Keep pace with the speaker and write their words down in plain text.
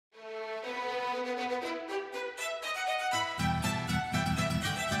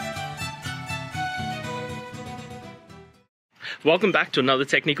Welcome back to another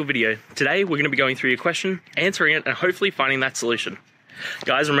technical video. Today we're going to be going through your question, answering it, and hopefully finding that solution.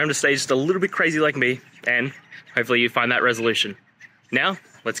 Guys, remember to stay just a little bit crazy like me, and hopefully you find that resolution. Now,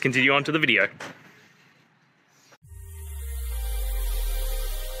 let's continue on to the video.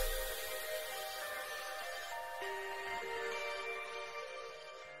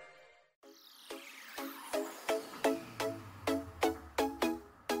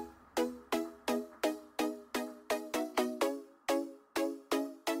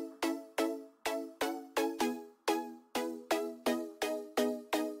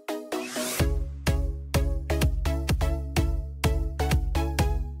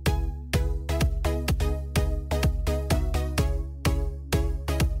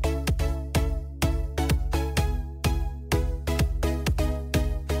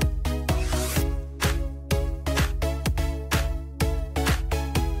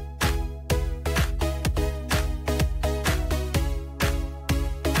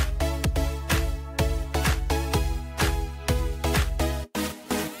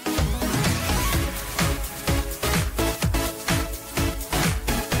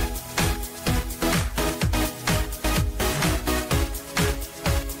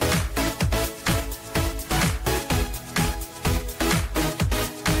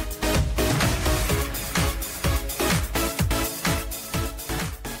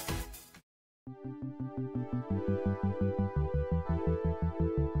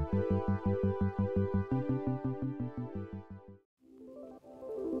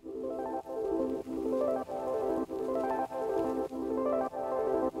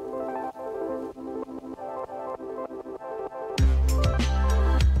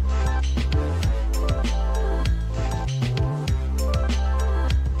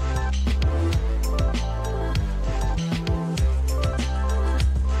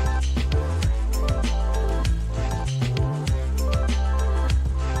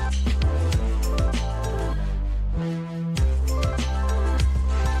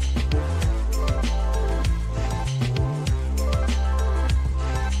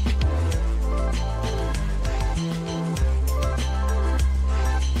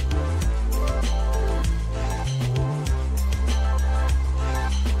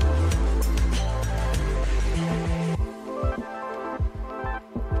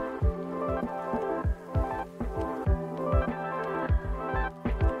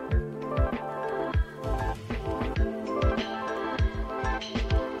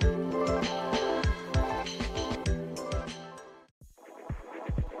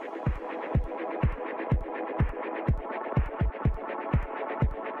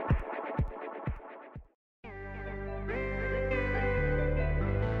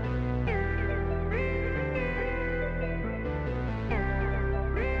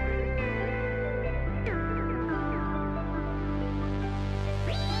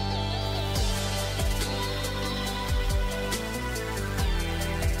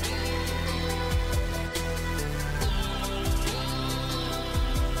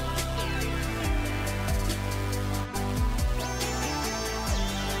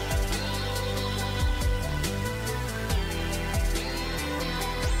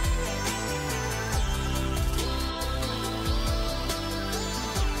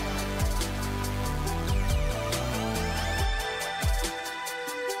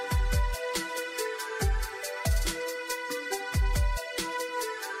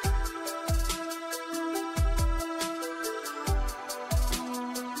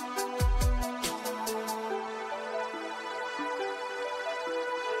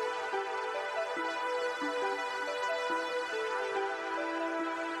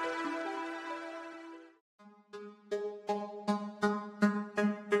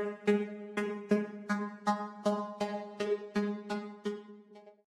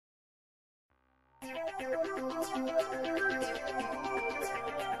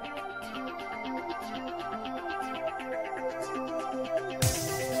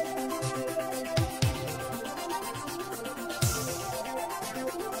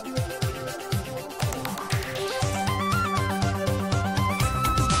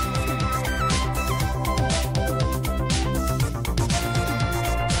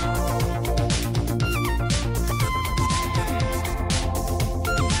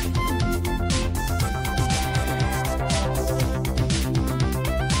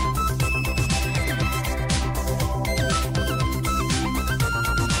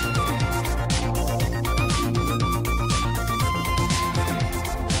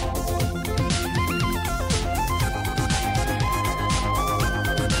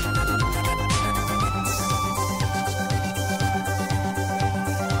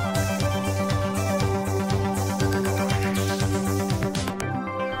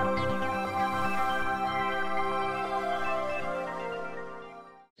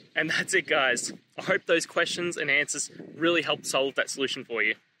 And that's it, guys. I hope those questions and answers really helped solve that solution for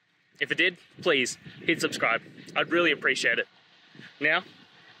you. If it did, please hit subscribe. I'd really appreciate it. Now,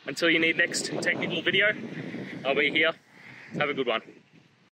 until you need next technical video, I'll be here. Have a good one.